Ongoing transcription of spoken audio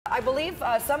I believe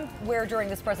somewhere during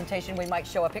this presentation we might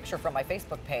show a picture from my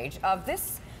Facebook page of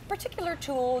this particular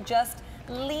tool just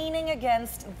leaning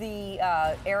against the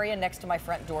area next to my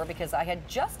front door because I had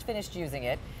just finished using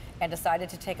it and decided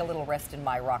to take a little rest in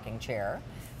my rocking chair.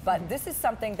 But this is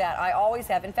something that I always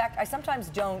have. In fact, I sometimes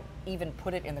don't even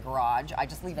put it in the garage. I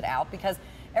just leave it out because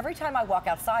every time I walk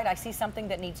outside, I see something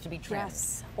that needs to be trimmed.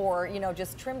 Yes. Or, you know,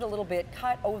 just trimmed a little bit,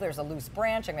 cut. Oh, there's a loose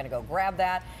branch. I'm going to go grab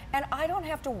that. And I don't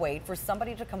have to wait for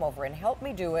somebody to come over and help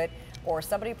me do it or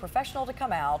somebody professional to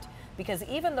come out because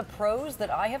even the pros that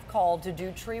I have called to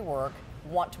do tree work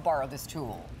want to borrow this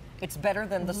tool. It's better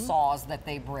than the saws that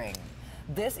they bring.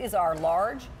 This is our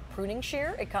large pruning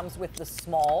shear. It comes with the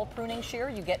small pruning shear.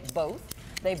 You get both.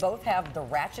 They both have the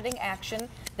ratcheting action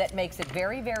that makes it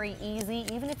very, very easy,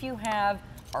 even if you have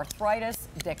arthritis,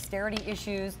 dexterity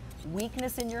issues,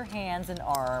 weakness in your hands and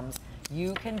arms.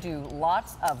 You can do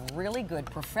lots of really good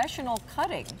professional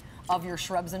cutting of your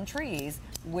shrubs and trees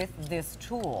with this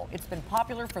tool. It's been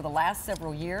popular for the last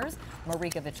several years.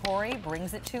 Marika Vittori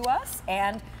brings it to us,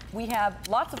 and we have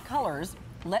lots of colors.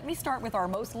 Let me start with our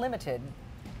most limited,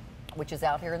 which is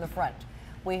out here in the front.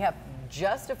 We have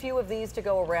just a few of these to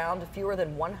go around, fewer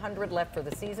than 100 left for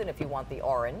the season if you want the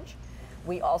orange.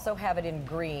 We also have it in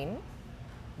green.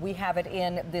 We have it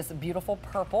in this beautiful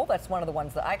purple. That's one of the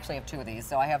ones that I actually have two of these.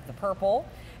 So I have the purple,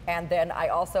 and then I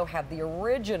also have the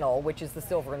original, which is the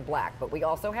silver and black. But we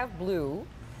also have blue.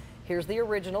 Here's the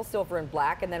original silver and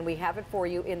black, and then we have it for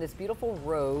you in this beautiful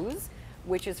rose,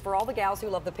 which is for all the gals who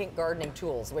love the pink gardening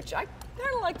tools, which I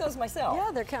kind of like those myself. Yeah,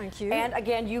 they're kind of cute. And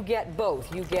again, you get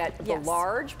both. You get the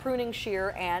large pruning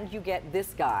shear and you get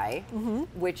this guy,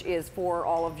 which is for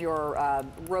all of your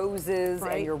roses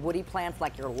and your woody plants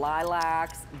like your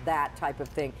lilacs, that type of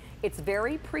thing. It's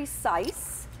very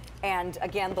precise. And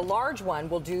again, the large one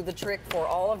will do the trick for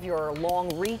all of your long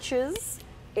reaches.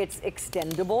 It's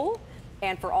extendable.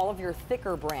 And for all of your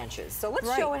thicker branches. So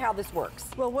let's show how this works.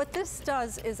 Well, what this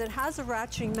does is it has a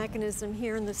ratcheting mechanism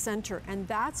here in the center, and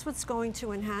that's what's going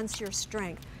to enhance your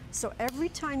strength. So every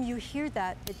time you hear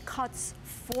that, it cuts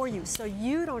for you, so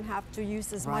you don't have to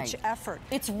use as much effort.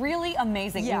 It's really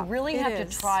amazing. Yeah, you really have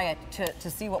to try it to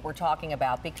see what we're talking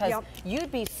about, because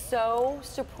you'd be so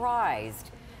surprised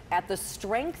at the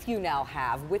strength you now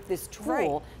have with this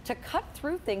tool to cut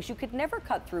through things you could never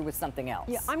cut through with something else.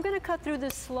 Yeah, I'm going to cut through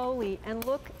this slowly, and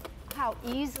look how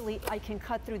easily I can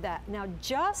cut through that. Now,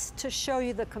 just to show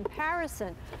you the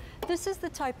comparison, this is the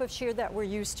type of shear that we're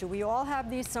used to. We all have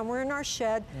these somewhere in our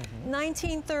shed.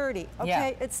 1930,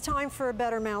 okay? It's time for a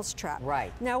better mousetrap.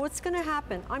 Right. Now, what's going to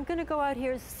happen? I'm going to go out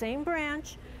here, same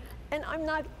branch, and I'm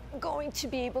not going to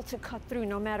be able to cut through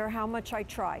no matter how much I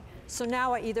try. So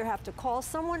now I either have to call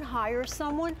someone, hire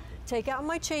someone, take out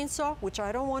my chainsaw, which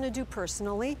I don't want to do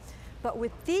personally. But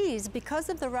with these, because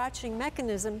of the ratcheting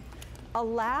mechanism,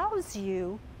 allows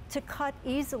you to cut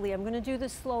easily. I'm going to do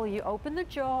this slowly. You open the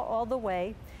jaw all the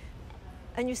way,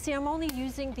 and you see I'm only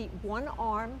using the one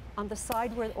arm on the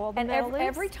side where all the metal is. And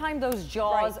every time those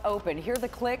jaws open, hear the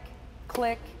click,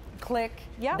 click, click.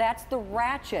 That's the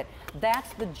ratchet.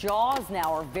 That's the jaws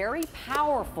now are very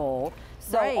powerful.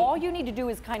 So all you need to do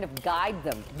is kind of guide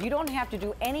them. You don't have to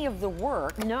do any of the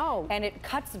work. No. And it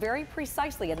cuts very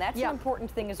precisely, and that's an important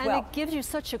thing as well. And it gives you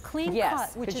such a clean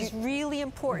cut, which is really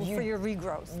important for your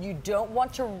regrowth. You don't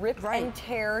want to rip and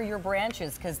tear your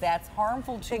branches because that's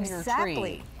harmful to your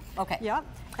tree. Okay. Yep.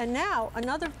 And now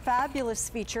another fabulous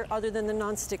feature other than the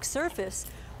nonstick surface.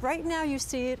 Right now you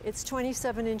see it, it's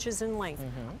 27 inches in length.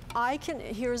 I can,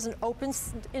 here's an open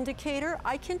indicator,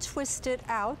 I can twist it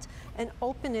out and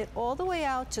open it all the way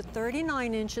out to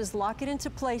 39 inches, lock it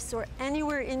into place or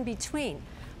anywhere in between.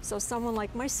 So someone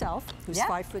like myself, who's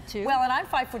 5'2". Well, and I'm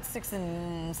 5'6"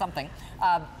 and something.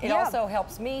 It also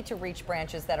helps me to reach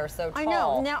branches that are so tall. I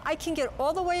know. Now I can get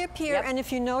all the way up here, and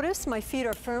if you notice, my feet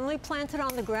are firmly planted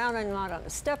on the ground. I'm not on a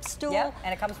step stool.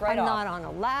 And it comes right off. off. I'm not on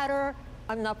a ladder.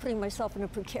 I'm not putting myself in a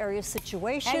precarious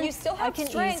situation. And you still have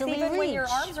strength even when your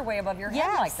arms are way above your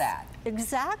head like that.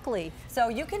 Exactly. So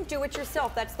you can do it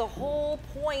yourself. That's the whole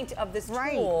point of this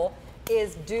tool,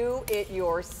 is do it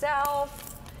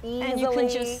yourself. Easily. And you can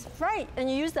just, and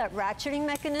you use that ratcheting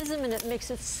mechanism and it makes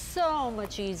it so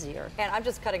much easier. And I'm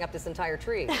just cutting up this entire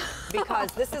tree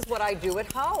because this is what I do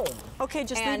at home. Okay,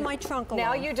 just leave my trunk alone.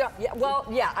 Now you don't,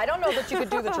 I don't know that you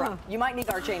could do the trunk. You might need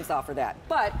our chainsaw for that.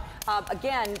 But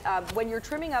again, when you're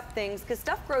trimming up things, because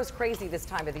stuff grows crazy this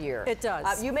time of the year. It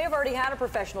does. You may have already had a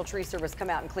professional tree service come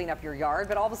out and clean up your yard,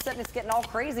 but all of a sudden it's getting all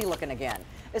crazy looking again.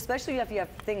 Especially if you have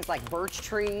things like birch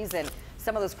trees and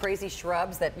some of those crazy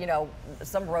shrubs that, you know,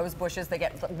 some rose bushes, they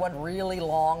get one really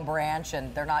long branch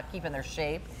and they're not keeping their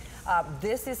shape.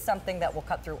 This is something that will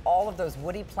cut through all of those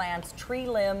woody plants, tree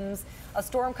limbs. A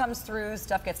storm comes through,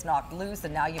 stuff gets knocked loose,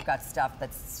 and now you've got stuff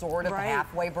that's sort of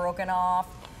halfway broken off.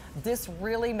 This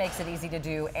really makes it easy to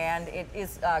do, and it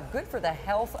is good for the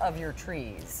health of your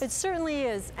trees. It certainly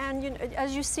is. And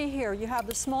as you see here, you have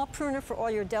the small pruner for all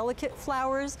your delicate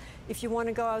flowers, if you want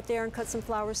to go out there and cut some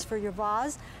flowers for your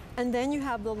vase. And then you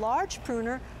have the large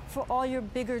pruner for all your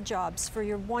bigger jobs, for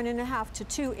your 1.5 to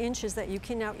 2 inches that you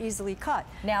can now easily cut.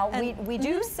 Now, we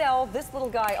do sell this little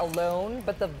guy alone,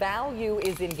 but the value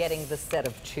is in getting the set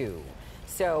of 2.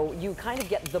 So you kind of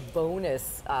get the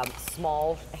bonus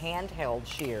small handheld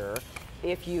shear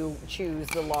if you choose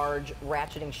the large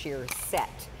ratcheting shear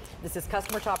set. This is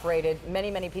customer top rated.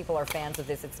 Many, many people are fans of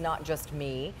this. It's not just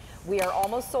me. We are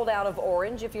almost sold out of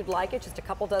orange if you'd like it. Just a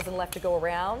couple dozen left to go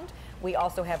around. We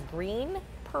also have green,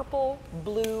 purple,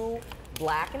 blue,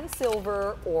 black and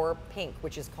silver, or pink,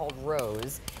 which is called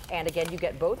rose. And again, you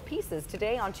get both pieces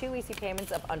today on 2 easy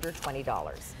payments of under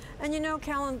 $20. And you know,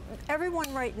 Carolyn,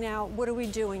 everyone right now, what are we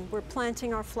doing? We're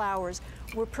planting our flowers.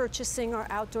 We're purchasing our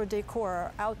outdoor decor,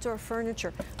 our outdoor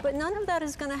furniture. But none of that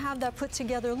is going to have that put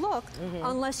together look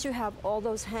unless you have all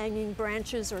those hanging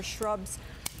branches or shrubs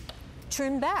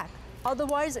trimmed back.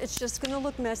 Otherwise, it's just going to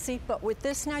look messy, but with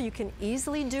this now, you can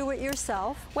easily do it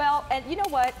yourself. Well, and you know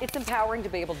what? It's empowering to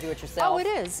be able to do it yourself. Oh, it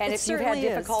is. And if you've had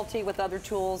difficulty with other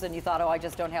tools and you thought, oh, I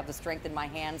just don't have the strength in my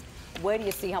hands, wait till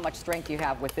you see how much strength you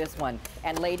have with this one.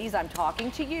 And ladies, I'm talking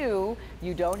to you.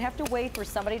 You don't have to wait for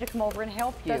somebody to come over and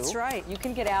help you. That's right. You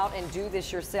can get out and do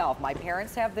this yourself. My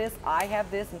parents have this. I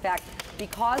have this. In fact,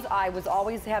 because I was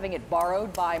always having it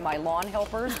borrowed by my lawn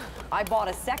helpers, I bought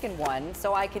a second one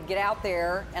so I could get out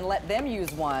there and let them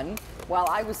use one while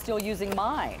I was still using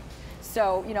mine.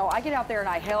 So, you know, I get out there and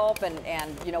I help,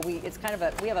 and you know, it's kind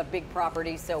of we have a big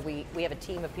property, so we have a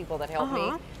team of people that help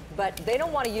me. But they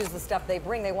don't want to use the stuff they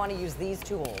bring. They want to use these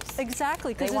tools.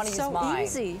 Exactly, because it's so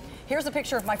easy. Here's a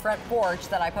picture of my front porch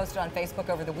that I posted on Facebook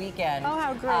over the weekend. Oh,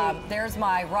 how great. There's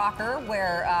my rocker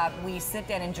where we sit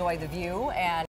and enjoy the view. And